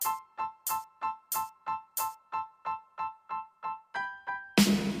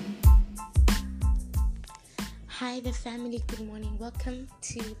Hi, the family. Good morning. Welcome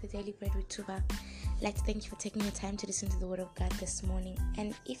to the Daily Bread with Tuba. I'd like to thank you for taking your time to listen to the Word of God this morning.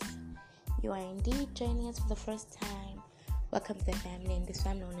 And if you are indeed joining us for the first time, welcome to the family. And this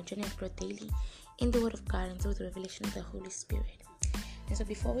family on a journey of growth daily in the Word of God and through the revelation of the Holy Spirit. And so,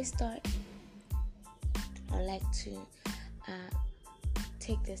 before we start, I'd like to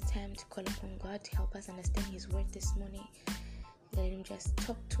take this time to call upon God to help us understand His Word this morning. Let Him just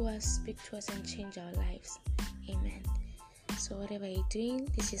talk to us, speak to us, and change our lives. Amen. So whatever you're doing,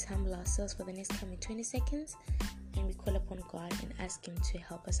 let's just humble ourselves for the next coming 20 seconds and we call upon God and ask Him to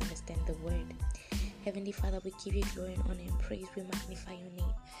help us understand the Word. Heavenly Father, we give you glory and honor and praise. We magnify your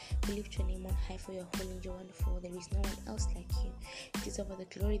name. We lift your name on high, for your holy and your wonderful. There is no one else like you. You deserve all the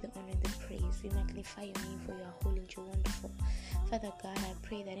glory, the honor, and the praise. We magnify your name, for your holy and your wonderful. Father God, I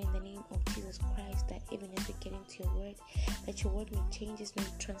pray that in the name of Jesus Christ, that even as we get into your word, that your word may change us, may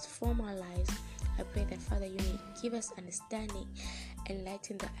transform our lives. I pray that, Father, you may give us understanding,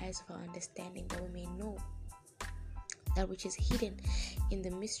 enlighten the eyes of our understanding, that we may know that which is hidden in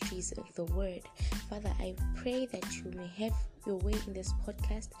the mysteries of the word. Father, I pray that you may have your way in this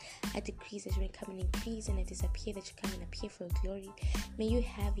podcast. I decrease that you may come and increase, and I disappear that you come and appear for your glory. May you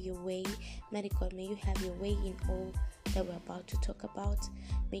have your way, mighty God. May you have your way in all that we're about to talk about.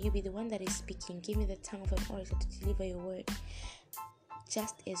 May you be the one that is speaking. Give me the tongue of an orator to deliver your word,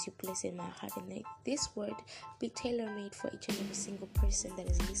 just as you place in my heart. And let this word be tailor-made for each and every single person that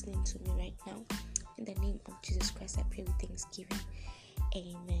is listening to me right now. In the name of Jesus Christ, I pray with thanksgiving.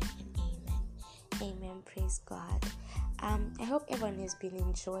 Amen and amen. Amen. Praise God. I hope everyone has been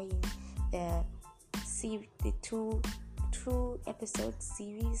enjoying the two episode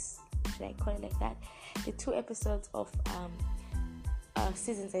series. Should I call it like that? The 2 episodes of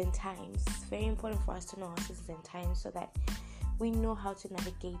seasons and times. It's very important for us to know our seasons and times so that we know how to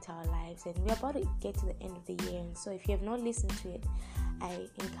navigate our lives. And we're about to get to the end of the year, and so if you have not listened to it, I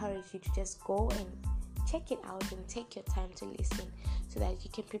encourage you to just go and check it out and take your time to listen so that you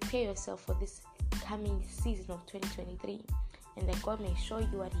can prepare yourself for this coming season of 2023, and that God may show you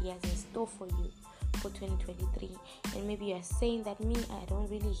what He has in store for you for 2023. And maybe you are saying that I don't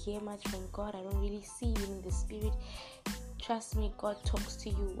really hear much from God, I don't really see Him in the Spirit. Trust me, God talks to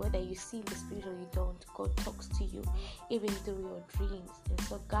you whether you see in the Spirit or you don't. God talks to you even through your dreams, and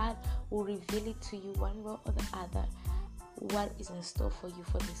so God will reveal it to you one way or the other, what is in store for you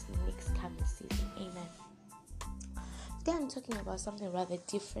for this next coming season. Amen. Today I'm talking about something rather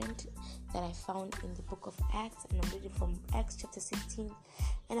different that I found in the book of Acts, and I'm reading from Acts chapter 16,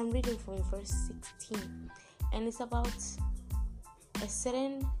 and I'm reading from verse 16, and it's about a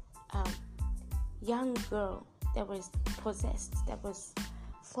certain young girl that was possessed, that was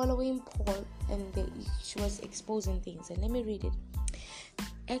following Paul, and she was exposing things. And let me read it.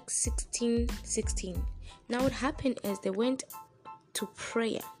 Acts 16:16. Now it happened as they went to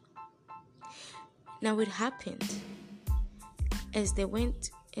prayer. Now it happened as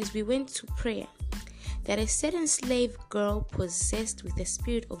we went to prayer, that a certain slave girl possessed with the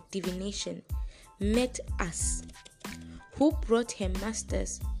spirit of divination met us, who brought her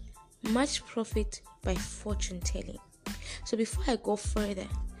masters much profit by fortune telling. So before I go further,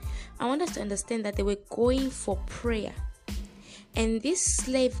 I want us to understand that they were going for prayer, and this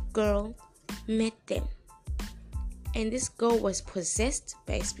slave girl met them, and this girl was possessed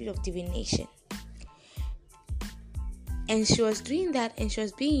by a spirit of divination, and she was doing that, and she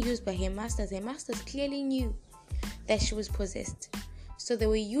was being used by her masters. Her masters clearly knew that she was possessed, so they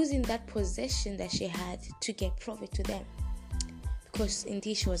were using that possession that she had to get profit to them, because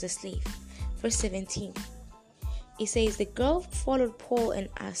indeed she was a slave. Verse 17, it says, the girl followed Paul and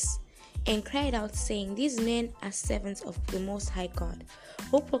us and cried out, saying, these men are servants of the Most High God,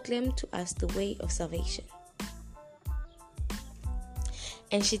 who proclaim to us the way of salvation.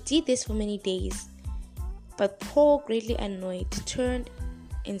 And she did this for many days. But Paul, greatly annoyed, turned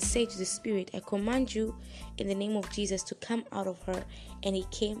and said to the spirit, I command you in the name of Jesus to come out of her. And he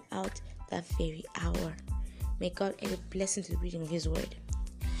came out that very hour. May God add a blessing to the reading of His word.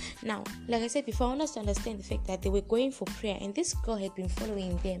 Now, like I said before, I want us to understand the fact that they were going for prayer, and this girl had been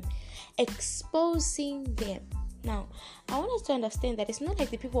following them, exposing them. Now, I want us to understand that it's not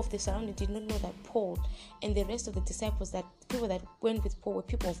like the people of the surrounding did not know that Paul and the rest of the disciples, that people that went with Paul, were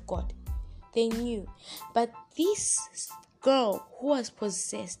people of God. They knew. But this girl who was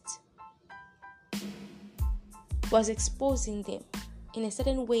possessed was exposing them in a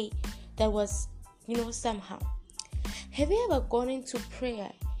certain way that was, somehow. Have you ever gone into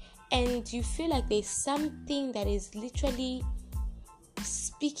prayer and you feel like there's something that is literally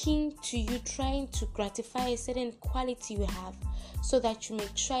speaking to you, trying to gratify a certain quality you have so that you may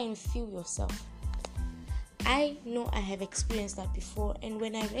try and feel yourself? I know I have experienced that before, and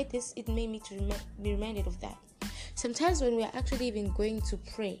when I read this, it made me to be reminded of that. Sometimes when we are actually even going to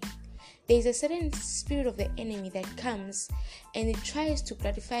pray, there is a certain spirit of the enemy that comes and it tries to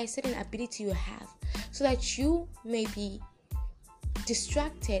gratify a certain ability you have so that you may be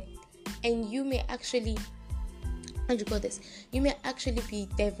distracted and you may actually, you may actually be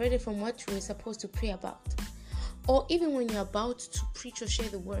diverted from what you were supposed to pray about. Or even when you're about to preach or share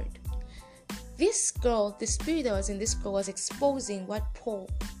the word. This girl, the spirit that was in this girl was exposing what Paul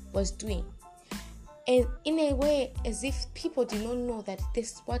was doing. And in a way, as if people did not know that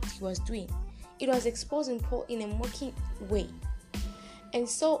this is what he was doing. It was exposing Paul in a mocking way. And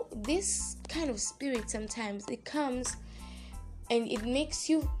so this kind of spirit sometimes, it comes and it makes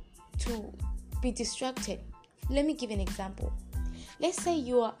you to be distracted. Let me give an example. Let's say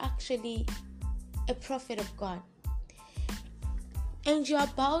you are actually a prophet of God, and you're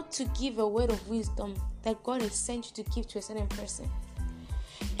about to give a word of wisdom that God has sent you to give to a certain person.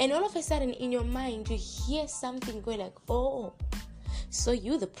 And all of a sudden in your mind, you hear something going like, oh, so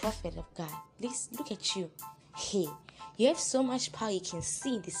you the prophet of God. Please look at you. Hey, you have so much power, you can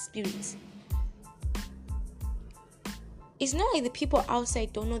see the spirit. It's not like the people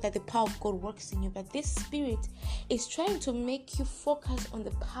outside don't know that the power of God works in you, but this spirit is trying to make you focus on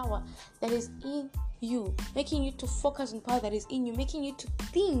the power that is in you, making you to focus on the power that is in you, making you to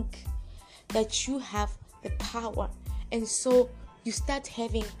think that you have the power. And so you start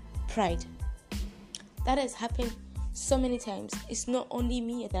having pride. That has happened so many times. It's not only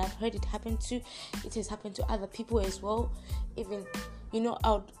me that I've heard it happen to. It has happened to other people as well. Even,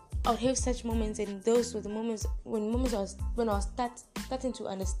 I would have such moments, and those were the moments when I was starting to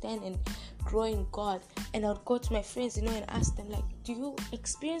understand and grow in God. And I would go to my friends, and ask them, like, do you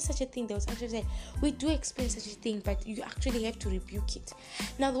experience such a thing? They was actually say, we do experience such a thing, but you actually have to rebuke it.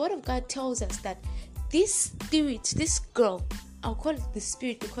 Now the word of God tells us that this spirit, this girl, I'll call it the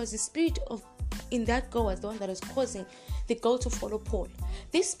spirit because the spirit in that girl was the one that was causing the girl to follow Paul.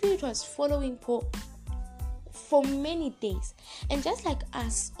 This spirit was following Paul for many days. And just like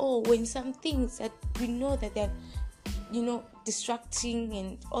us, when some things that we know that they're, distracting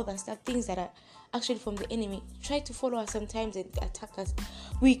and all that stuff, things that are actually from the enemy, try to follow us sometimes and attack us,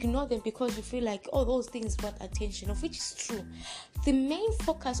 we ignore them because we feel like, those things want attention, of which is true. The main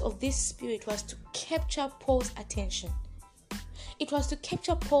focus of this spirit was to capture Paul's attention. It was to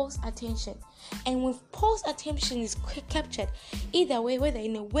capture Paul's attention. And when Paul's attention is captured, either way, whether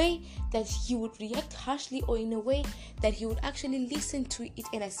in a way that he would react harshly or in a way that he would actually listen to it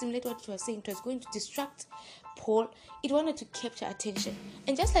and assimilate what he was saying, it was going to distract Paul. It wanted to capture attention.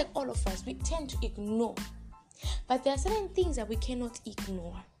 And just like all of us, we tend to ignore. But there are certain things that we cannot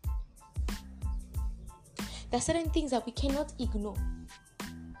ignore. There are certain things that we cannot ignore.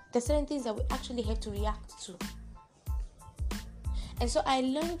 There are certain things that we actually have to react to. And so I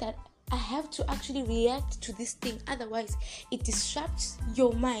learned that I have to actually react to this thing. Otherwise, it disrupts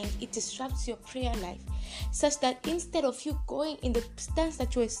your mind. It disrupts your prayer life. Such that instead of you going in the stance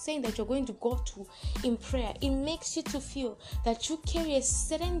that you were saying that you're going to go to in prayer, it makes you to feel that you carry a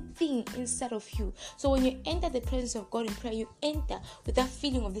certain thing inside of you. So when you enter the presence of God in prayer, you enter with that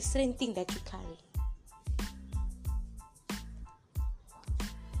feeling of the certain thing that you carry.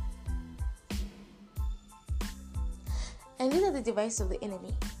 And these are the devices of the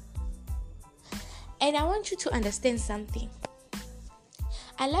enemy. And I want you to understand something.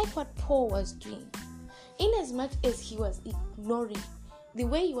 I like what Paul was doing. In as much as he was ignoring, the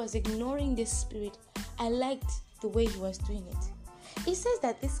way he was ignoring this spirit, I liked the way he was doing it. It says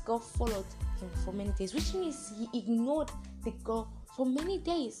that this girl followed him for many days, which means he ignored the girl for many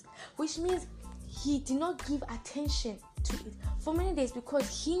days, which means he did not give attention to it for many days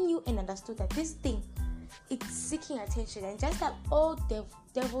because he knew and understood that this thing, it's seeking attention. And just like all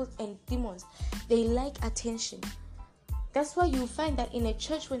devils and demons, they like attention. That's why you find that in a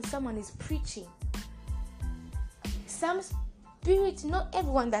church when someone is preaching, some spirit, not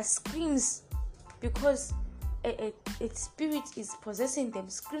everyone that screams because a spirit is possessing them,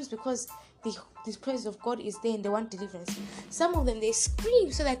 screams because the presence of God is there and they want deliverance. Some of them, they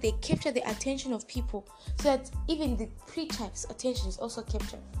scream so that they capture the attention of people, so that even the preacher's attention is also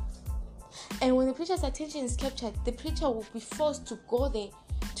captured. And when the preacher's attention is captured, the preacher will be forced to go there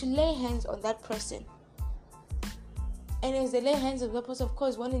to lay hands on that person. And as they lay hands on that person, of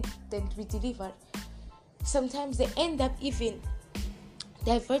course, wanting them to be delivered, sometimes they end up even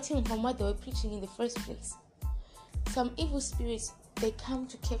diverting from what they were preaching in the first place. Some evil spirits, they come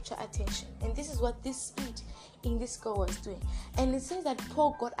to capture attention. And this is what this spirit in this girl was doing. And it says that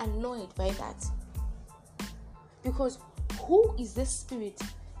Paul got annoyed by that. Because who is this spirit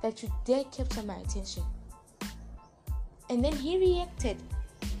that you dare capture my attention? And then he reacted.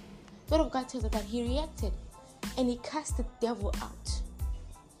 The word of God tells us that he reacted and he cast the devil out.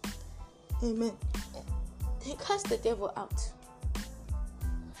 Amen. He cast the devil out.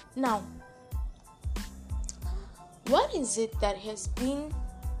 Now, what is it that has been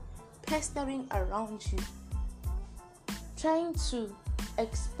pestering around you, trying to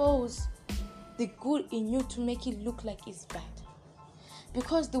expose the good in you to make it look like it's bad?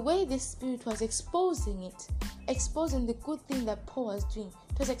 Because the way the Spirit was exposing the good thing that Paul was doing,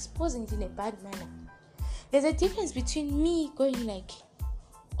 it was exposing it in a bad manner. There's a difference between me going like,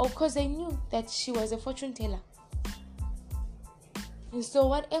 because I knew that she was a fortune teller. And so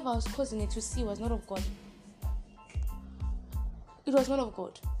whatever I was causing it to see was not of God. It was not of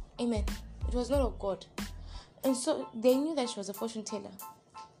God. Amen. It was not of God. And so they knew that she was a fortune teller.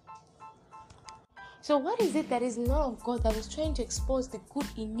 So what is it that is not of God that was trying to expose the good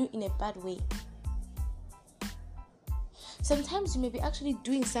in you in a bad way? Sometimes you may be actually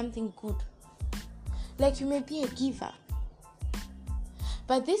doing something good. Like you may be a giver.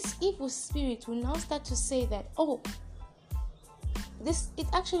 But this evil spirit will now start to say that, it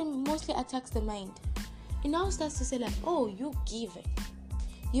actually mostly attacks the mind. It now starts to say like, you give it.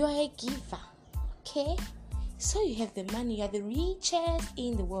 You are a giver. Okay? So you have the money. You are the richest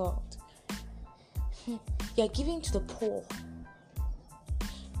in the world. You are giving to the poor.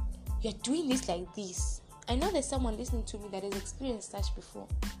 You are doing this like this. I know there's someone listening to me that has experienced such before.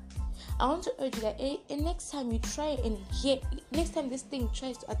 I want to urge you that next time you try next time this thing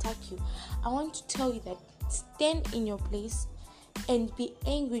tries to attack you, I want to tell you that stand in your place and be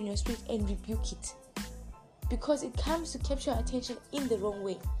angry in your spirit and rebuke it. Because it comes to capture your attention in the wrong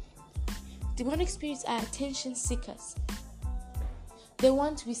way. Demonic spirits are attention seekers. They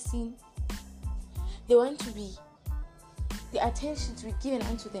want to be seen. They want the attention to be given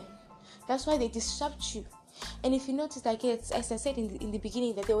unto them. That's why they disrupt you. And if you notice, like as I said in the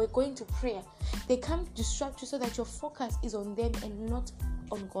beginning, that they were going to prayer, they come to disrupt you so that your focus is on them and not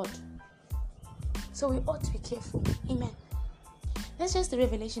on God. So we ought to be careful. Amen. That's just the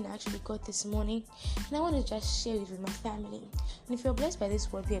revelation I actually got this morning, and I want to just share it with my family. And if you're blessed by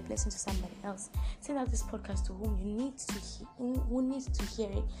this word, be a blessing to somebody else. Send out this podcast to who needs to hear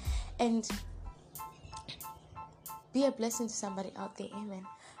it, and be a blessing to somebody out there. Amen.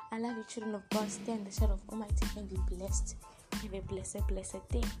 I love you, children of God. Stay in the shadow of Almighty and be blessed. Have a blessed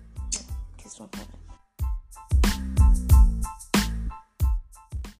day. Kiss one another.